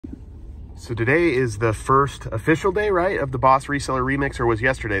So today is the first official day, right, of the Boss Reseller Remix, or was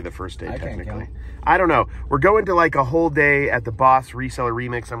yesterday the first day, technically? I don't know. We're going to like a whole day at the Boss Reseller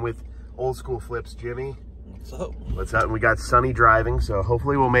Remix. I'm with Old School Flips Jimmy. What's up? What's up? And we got Sunny driving, so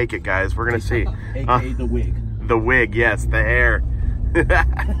hopefully we'll make it, guys. We're going to see. AKA the wig. The wig, yes, the hair.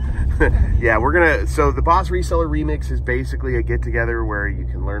 Yeah, we're going to... So the Boss Reseller Remix is basically a get-together where you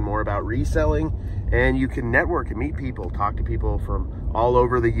can learn more about reselling, and you can network and meet people, talk to people from all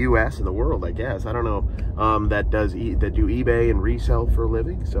over the U.S. and the world, I guess. I don't know, that do eBay and resell for a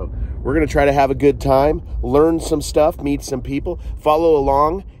living. So we're going to try to have a good time, learn some stuff, meet some people, follow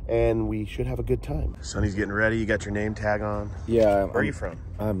along, and we should have a good time. Sonny's getting ready. You got your name tag on. Yeah. Where are you from?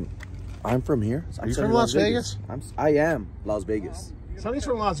 I'm from here. Are you from Las Vegas? I am Las Vegas. Sonny's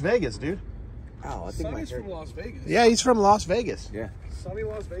from Las Vegas, dude. Oh, I think Sonny's from Las Vegas. Yeah, he's from Las Vegas. Yeah. Sonny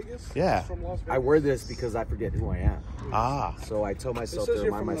Las Vegas? Yeah. From Las Vegas? I wear this because I forget who I am. Ah. So I tell myself to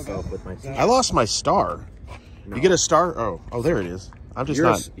remind myself with my t-shirt. I lost my star. No. You get a star? Oh, there it is. I'm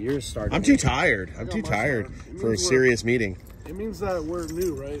just You're starting. I'm too tired. I'm too tired for a serious meeting. It means that we're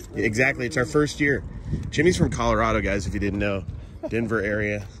new, right? Yeah, exactly. It's our first year. Jimmy's from Colorado, guys, if you didn't know. Denver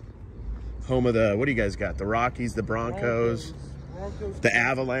area. Home of the, what do you guys got? The Rockies, the Broncos, the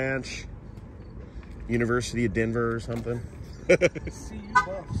Avalanche, University of Denver or something.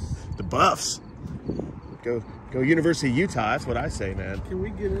 The Buffs. Go University of Utah. That's what I say, man. Can we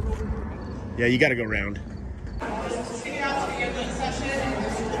get in over here? Yeah, you got to go round.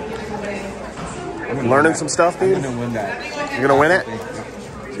 Learning some stuff, dude? I'm gonna win that. You're gonna win it?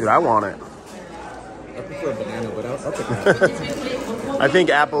 Dude, I want it. I prefer banana, but I'll take that. I think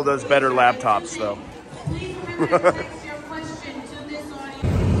Apple does better laptops, though.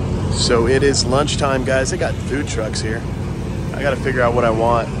 So it is lunchtime, guys. They got food trucks here. I gotta figure out what I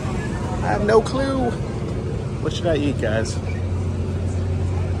want. I have no clue. What should I eat, guys?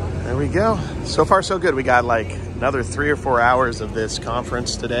 There we go. So far, so good. We got like another 3 or 4 hours of this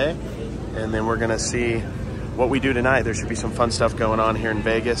conference today, and then we're gonna see what we do tonight. There should be some fun stuff going on here in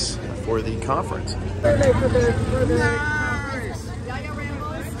Vegas for the conference.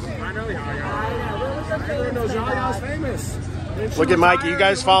 Look at Mikey. You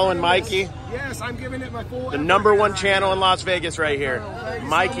guys following Mikey? Yes, I'm giving it my full. The #1 channel in Las Vegas right here.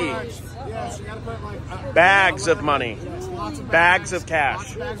 Mikey. Yes, you gotta put like bags of money. Lots of bags of cash.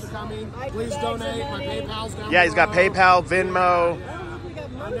 Lots of bags are coming. Please donate. My PayPal's down Yeah, he's got PayPal, Venmo.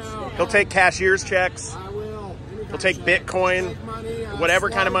 below. He'll take cashier's checks. I will. He'll take Bitcoin. Money, whatever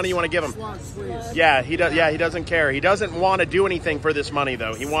kind of money you want to give him. slugs, please. Yeah, he does. Yeah, he doesn't care. He doesn't want to do anything for this money,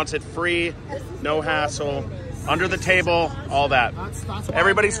 though. He wants it free, no hassle, under the table, all that. That's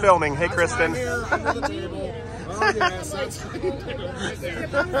Everybody's filming. Hey, Kristen. Under the table. Oh, yes, that's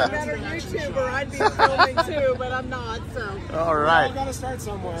If I was a better YouTuber, I'd be filming too, but I'm not, so. All I right. gotta start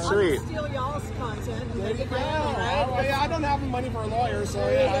somewhere. Sweet. Steal y'all's content and make it my Yeah, own, right? I don't have the money for a lawyer, so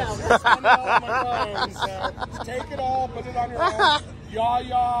There you yeah. go. Just spend it all on my phone, so just take it all, put it on your own.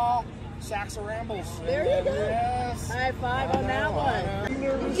 Yaw, sacks of rambles. There you go. Yes. High five on that one.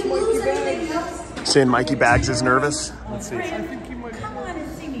 Saying Mikey Bags is nervous. Let's see. Come on and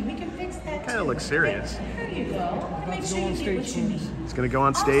see me. We can fix that. Kind of looks serious. There you go. Make sure you get what you need. He's gonna go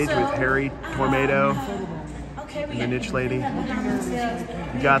on stage with Harry Tornado Okay, we and the niche lady.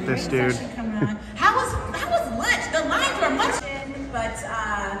 You got this, dude. How was lunch? The lines were much. But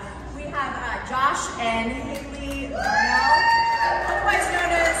we have Josh and Haley Darnell, otherwise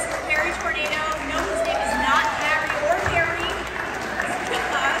known as Harry Tornado. No, his name is not Harry or Harry.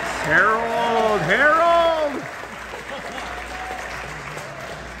 Harold!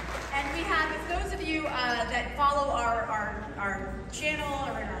 And we have, if those of you that follow our channel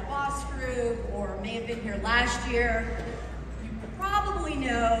or in our boss group or may have been here last year, you probably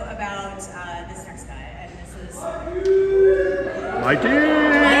know about this next guy. And this is Mikey!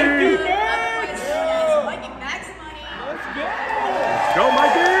 Mikey Bags of Money. Let's go,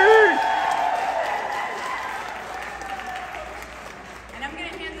 Mikey! And I'm going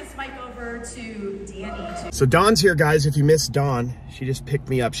to hand this mic over to Danny. So Dawn's here, guys. If you missed Dawn, she just picked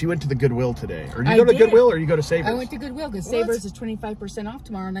me up. She went to the Goodwill today. Or you go to Goodwill or you go to Savers? I went to Goodwill because Savers is 25% off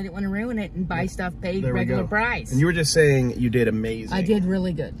tomorrow and I didn't want to ruin it and buy stuff paid regular price. And you were just saying you did amazing. I did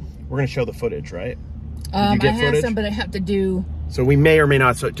really good. We're going to show the footage, right? I have some, but I have to do... So we may or may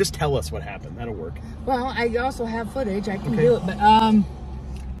not. So just tell us what happened. That'll work. Well, I also have footage. I can do it. But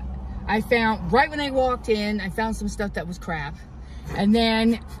I found, right when I walked in, I found some stuff that was crap. And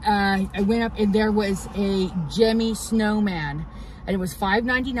then I went up and there was a Jimmy snowman. And it was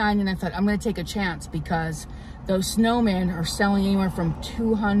 $5.99 and I thought, I'm going to take a chance because those snowmen are selling anywhere from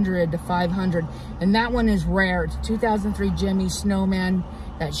 $200 to $500, and that one is rare. It's a 2003 Jimmy snowman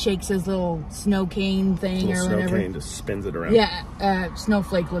that shakes his little snow cane thing or whatever. Snow cane just spins it around. Yeah,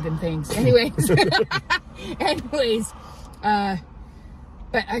 snowflake looking things. Anyways,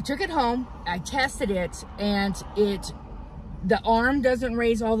 but I took it home, I tested it, and the arm doesn't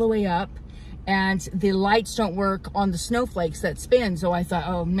raise all the way up, and the lights don't work on the snowflakes that spin. So I thought,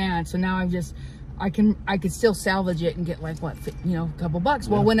 oh man, so now I could still salvage it and get like, what, you know, a couple bucks.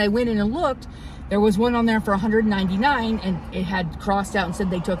 Well, when I went in and looked, there was one on there for $199, and it had crossed out and said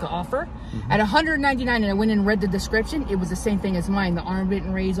they took an offer. At $199, and I went in and read the description, it was the same thing as mine. The arm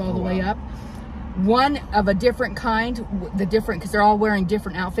didn't raise all the way up. One of a different kind, because they're all wearing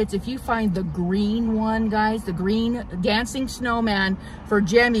different outfits. If you find the green one, guys, the green dancing snowman for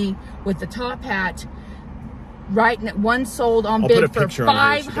Jemmy with the top hat, right, one sold on bid for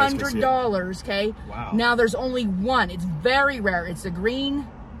 $500, okay? Wow. Now there's only one. It's very rare. It's the green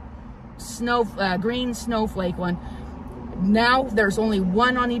snowflake one. Now there's only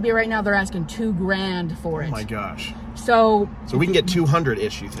one on eBay right now. They're asking $2 grand for it. Oh my gosh. So we can get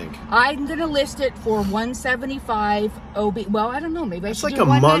 200-ish, you think? I'm gonna list it for 175 OB. Well, I don't know. Maybe I should like do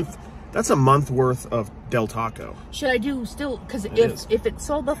a month. That's a month worth of Del Taco. Should I do still? Because if it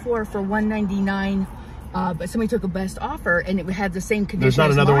sold before for 199, but somebody took a best offer and it had the same condition. There's not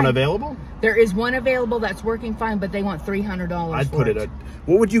as another mine. one available? There is one available that's working fine, but they want $300. I'd put it at,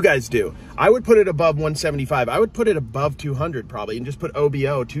 what would you guys do? I would put it above 175. I would put it above 200 probably, and just put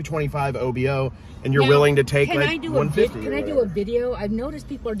OBO, 225 OBO, and you're willing to take like 150. Can I do a video? I've noticed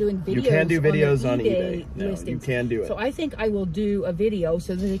people are doing videos. You can do videos on eBay. No, you can do it. So I think I will do a video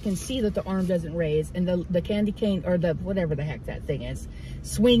so that they can see that the arm doesn't raise, and the candy cane, or the whatever the heck that thing is,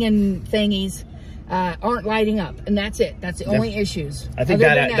 swinging thingies, aren't lighting up, and that's it. That's the only issues. I think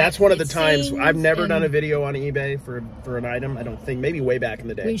that's one of the times. I've never done a video on eBay for an item. I don't think. Maybe way back in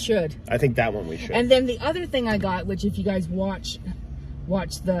the day. We should. I think that one we should. And then the other thing I got, which if you guys watch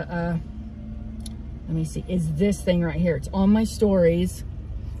the let me see, is this thing right here. It's on my stories.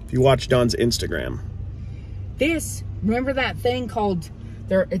 If you watch Don's Instagram. This, remember that thing called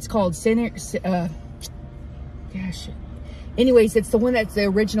it's called gosh. Anyways, it's the one that's the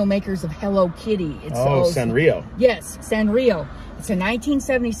original makers of Hello Kitty. It's Sanrio. Yes, Sanrio. It's a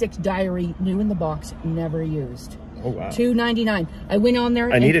 1976 diary, new in the box, never used. Oh wow. $2.99. I went on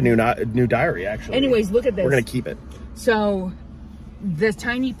there. I need a new diary actually. Anyways, look at this. We're gonna keep it. So, the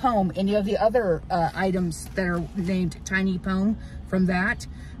tiny poem, and you have the other items that are named tiny poem from that.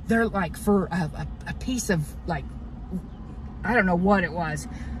 They're like for a piece of, like, I don't know what it was.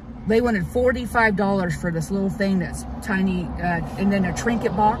 They wanted $45 for this little thing that's tiny, and then a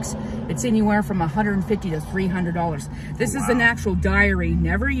trinket box. It's anywhere from $150 to $300. This is an actual diary,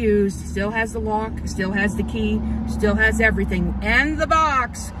 never used, still has the lock, still has the key, still has everything. And the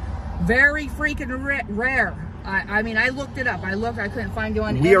box, very freaking rare. I mean, I looked it up. I couldn't find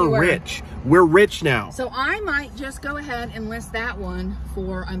one anywhere. We are rich. We're rich now. So I might just go ahead and list that one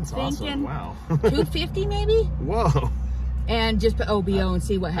for, I'm thinking, awesome. Wow. $250 maybe? Whoa. And just put OBO and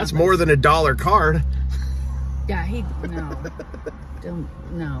see what happens. That's more than $1 card. Yeah,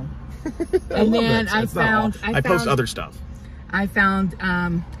 no. And then I post other stuff. I found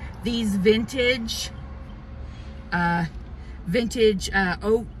these vintage ochre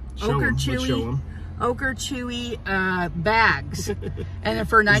chewy bags, and they're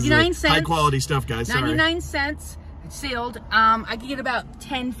for 99 cents. High quality stuff, guys. 99 cents. Sealed. I could get about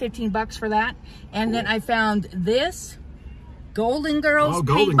 10-15 bucks for that. And then I found this Golden Girls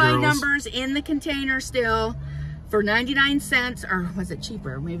paint by numbers in the container still for 99 cents, or was it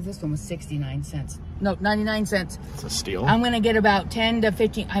cheaper? Maybe this one was 69 cents. No, 99 cents. It's a steal. I'm gonna get about 10 to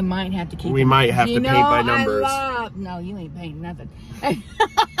 15. I might have to keep. We might have to paint by numbers. No, you ain't painting nothing.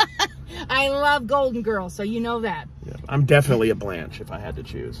 I love Golden Girls, so you know that. Yeah, I'm definitely a Blanche if I had to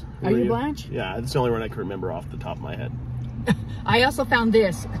choose. Are you Blanche? Yeah, that's the only one I can remember off the top of my head. I also found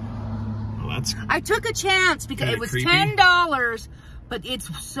this. I took a chance because it was $10, but it's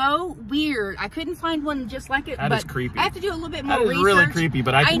so weird. I couldn't find one just like it. That is creepy. I have to do a little bit more research. That is really creepy,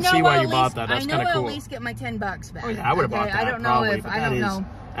 but I can see why you bought that. That's kind of cool. I know I'll at least get my $10 back. Oh yeah, I would have bought that. I don't know if I don't know.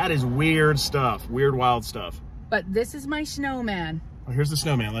 That is weird stuff. Weird, wild stuff. But this is my snowman. Oh, here's the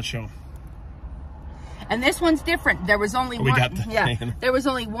snowman. Let's show him. And this one's different. There was only one. There was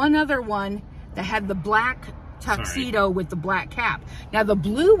only one other one that had the black tuxedo with the black cap. Now the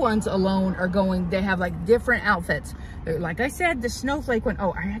blue ones alone are they have like different outfits. Like I said, the snowflake one,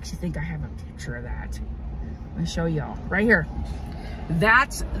 I actually think I have a picture of that. Let me show y'all right here.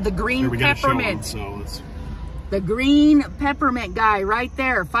 That's the green peppermint. The green peppermint guy right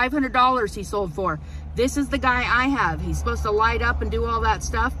there, $500 he sold for. This is the guy I have. He's supposed to light up and do all that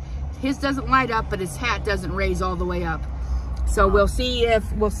stuff. His doesn't light up, but his hat doesn't raise all the way up. So we'll see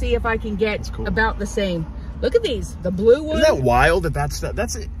if I can get about the same. Look at these, the blue one. Isn't that wild that's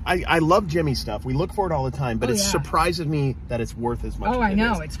it. I love Jimmy's stuff. We look for it all the time, but it surprises me that it's worth as much. Oh, I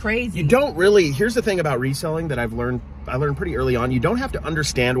know, it's crazy. You don't really, here's the thing about reselling that I learned pretty early on. You don't have to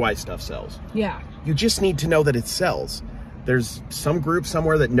understand why stuff sells. Yeah. You just need to know that it sells. There's some group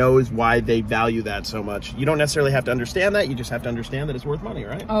somewhere that knows why they value that so much. You don't necessarily have to understand that. You just have to understand that it's worth money,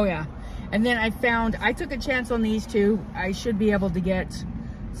 right? Oh, yeah. And then I took a chance on these two. I should be able to get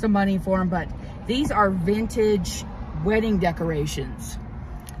some money for them, but these are vintage wedding decorations.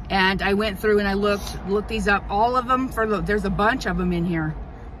 And I went through and I looked these up, all of them there's a bunch of them in here.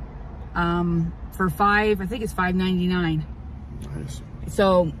 For I think it's $5.99. Nice.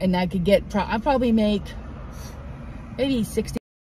 So, and I could get, I'll probably make maybe 60